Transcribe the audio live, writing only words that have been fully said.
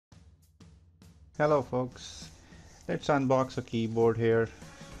Hello folks, let's unbox a keyboard here.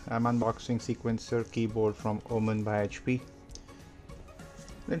 I'm unboxing Sequencer keyboard from OMEN by HP.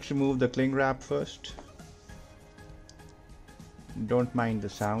 Let's remove the cling wrap first. Don't mind the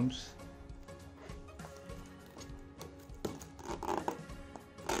sounds.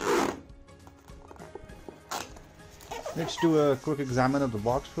 Let's do a quick examine of the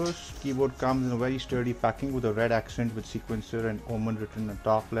box first. Keyboard comes in a very sturdy packing with a red accent with Sequencer and OMEN written on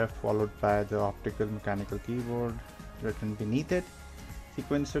top left, followed by the Optical-mechanical keyboard written beneath it.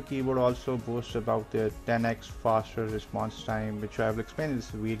 Sequencer keyboard also boasts about the 10x faster response time, which I will explain in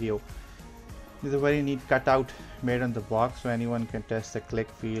this video. There's a very neat cutout made on the box so anyone can test the click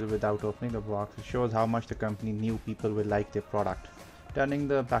feel without opening the box. It shows how much the company knew people will like their product. Turning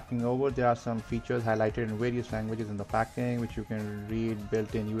the packing over, there are some features highlighted in various languages in the packing, which you can read: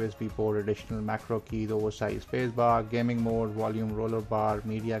 built-in USB port, additional macro keys, oversized spacebar, gaming mode, volume roller bar,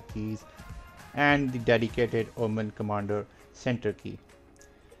 media keys, and the dedicated OMEN Commander center key.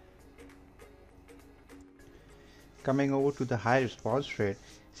 Coming over to the high response rate,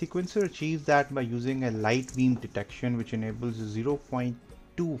 Sequencer achieves that by using a light beam detection, which enables a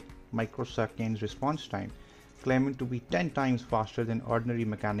 0.2 microseconds response time, claiming to be 10 times faster than ordinary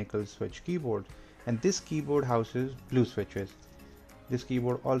mechanical switch keyboards. And this keyboard houses blue switches. This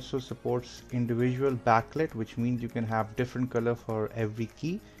keyboard also supports individual backlit, which means you can have different color for every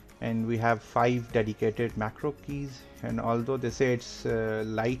key. And we have 5 dedicated macro keys, and although they say it's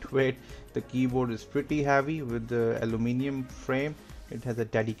lightweight, the keyboard is pretty heavy with the aluminum frame. It has a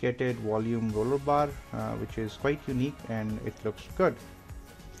dedicated volume roller bar, which is quite unique, and it looks good.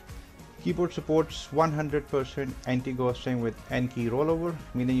 Keyboard supports 100% anti-ghosting with N-key rollover,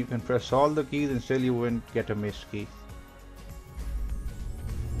 meaning you can press all the keys and still you won't get a missed key.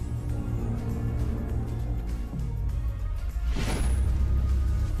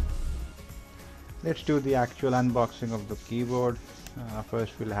 Let's do the actual unboxing of the keyboard.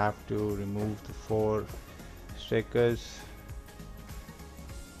 First we'll have to remove the 4 stickers.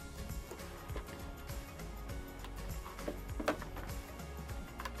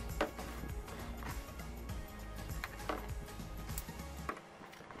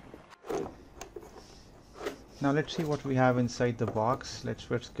 Now let's see what we have inside the box. Let's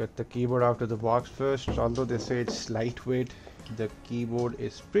first get the keyboard out of the box first. Although they say it's lightweight, the keyboard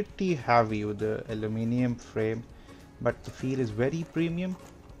is pretty heavy with the aluminum frame, but the feel is very premium.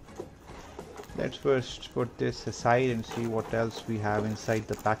 Let's first put this aside and see what else we have inside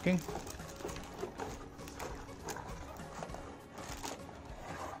the packing.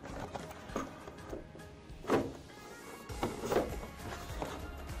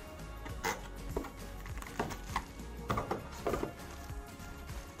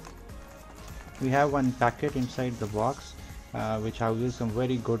 We have one packet inside the box which houses some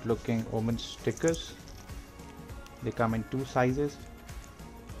very good looking OMEN stickers. They come in 2 sizes.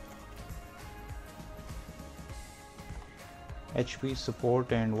 HP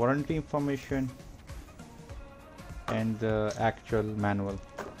support and warranty information, and the actual manual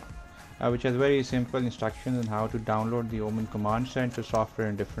which has very simple instructions on how to download the OMEN Command Center software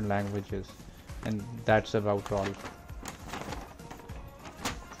in different languages, and that's about all.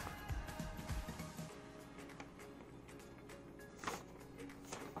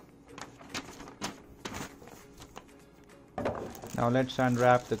 Now let's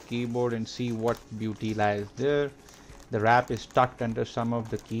unwrap the keyboard and see what beauty lies there. The wrap is tucked under some of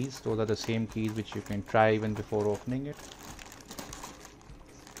the keys. Those are the same keys which you can try even before opening it.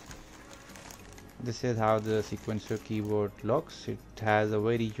 This is how the Sequencer keyboard looks. It has a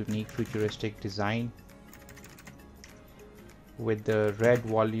very unique futuristic design with the red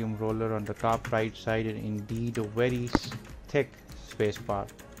volume roller on the top right side, and indeed a very thick spacebar.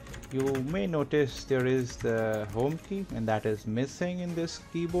 You may notice there is the home key, and that is missing in this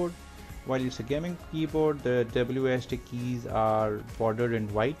keyboard. While it's a gaming keyboard, the WASD keys are bordered in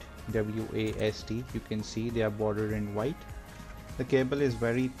white. WASD, you can see they are bordered in white. The cable is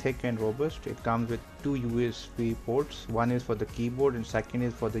very thick and robust. It comes with 2 USB ports. One is for the keyboard and second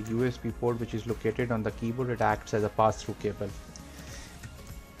is for the USB port, which is located on the keyboard. It acts as a pass-through cable.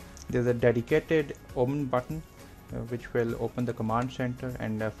 There's a dedicated OMEN button which will open the command center,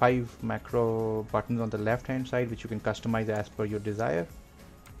 and 5 macro buttons on the left hand side which you can customize as per your desire.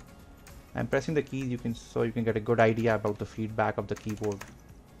 I'm pressing the keys so you can get a good idea about the feedback of the keyboard.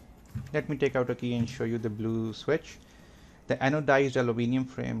 Let me take out a key and show you the blue switch. The anodized aluminum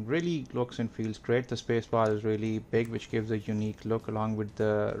frame really looks and feels great. The spacebar is really big, which gives a unique look, along with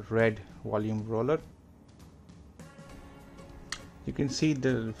the red volume roller. You can see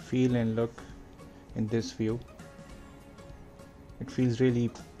the feel and look in this view. It feels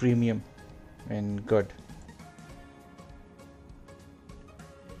really premium. and good.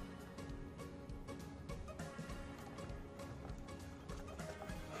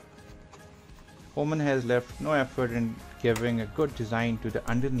 OMEN has left no effort in giving a good design to the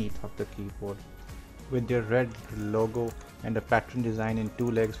underneath of the keyboard, with their red logo and a pattern design in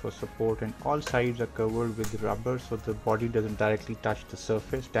two legs for support, and all sides are covered with rubber so the body doesn't directly touch the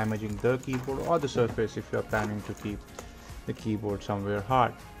surface, damaging the keyboard or the surface if you are planning to keep the keyboard somewhere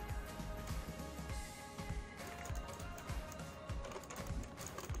hard.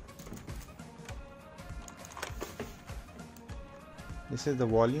 This is the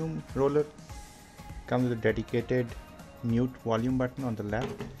volume roller. Comes with a dedicated mute volume button on the left.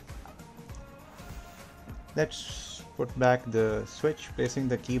 Let's put back the switch. Placing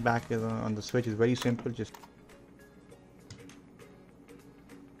the key back on the switch is very simple. Just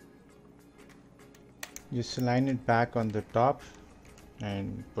align it back on the top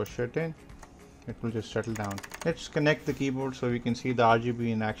and push it in. It will just settle down. Let's connect the keyboard so we can see the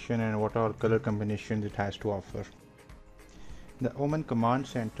RGB in action and what all color combinations it has to offer. The OMEN Command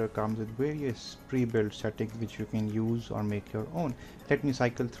Center comes with various pre-built settings which you can use or make your own. Let me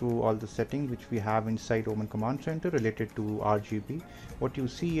cycle through all the settings which we have inside OMEN Command Center related to RGB. What you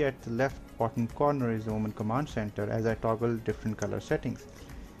see at the left bottom corner is the OMEN Command Center as I toggle different color settings.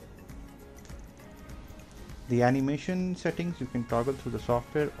 The animation settings you can toggle through the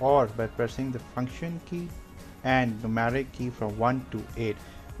software or by pressing the function key and numeric key from 1 to 8,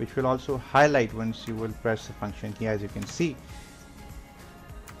 which will also highlight once you will press the function key, as you can see.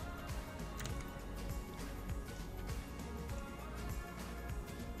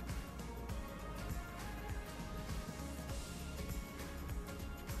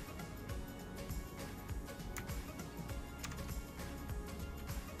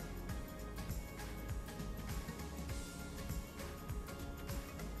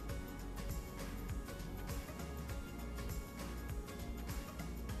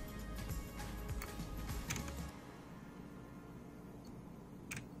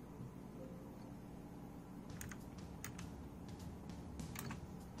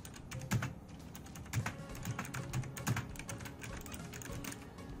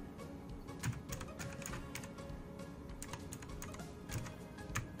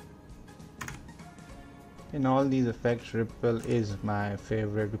 In all these effects, ripple is my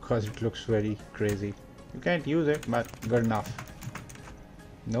favorite because it looks very crazy. You can't use it, but good enough.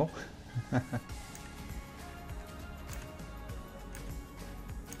 No?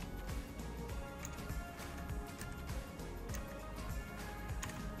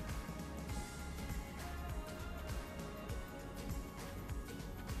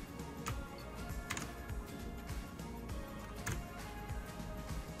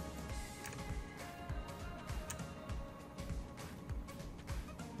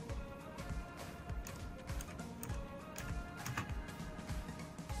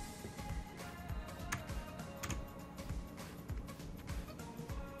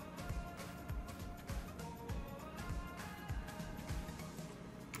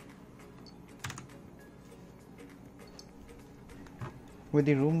 With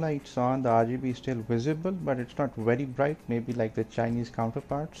the room lights on, the RGB is still visible, but it's not very bright, maybe like the Chinese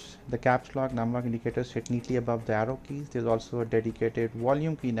counterparts. The caps lock, numlock indicators sit neatly above the arrow keys. There's also a dedicated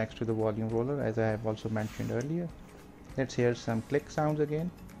volume key next to the volume roller, as I have also mentioned earlier. Let's hear some click sounds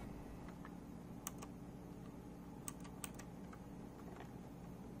again.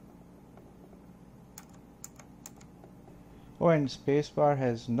 Oh, and spacebar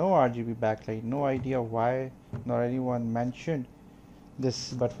has no RGB backlight. No idea why nor anyone mentioned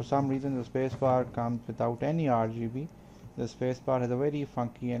this, but for some reason the spacebar comes without any RGB. The spacebar has a very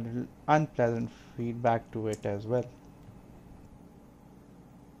funky and little unpleasant feedback to it as well.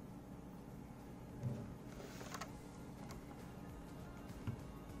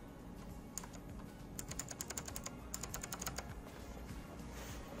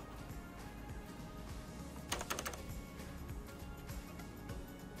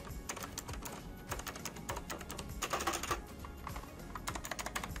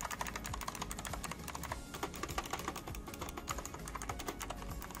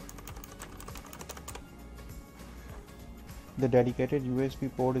 The dedicated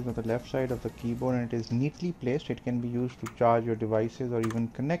USB port is on the left side of the keyboard and it is neatly placed. It can be used to charge your devices or even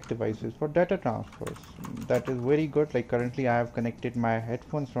connect devices for data transfers. That is very good. Like currently I have connected my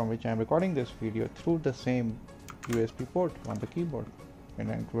headphones from which I am recording this video through the same USB port on the keyboard and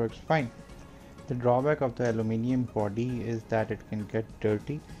it works fine. The drawback of the aluminium body is that it can get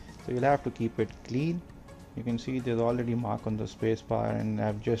dirty, so you'll have to keep it clean. You can see there's already mark on the spacebar and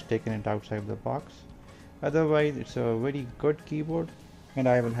I've just taken it outside the box. Otherwise it's a very good keyboard and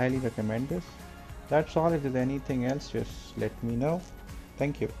I will highly recommend this. That's all. If there's anything else, just let me know.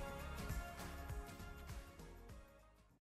 Thank you.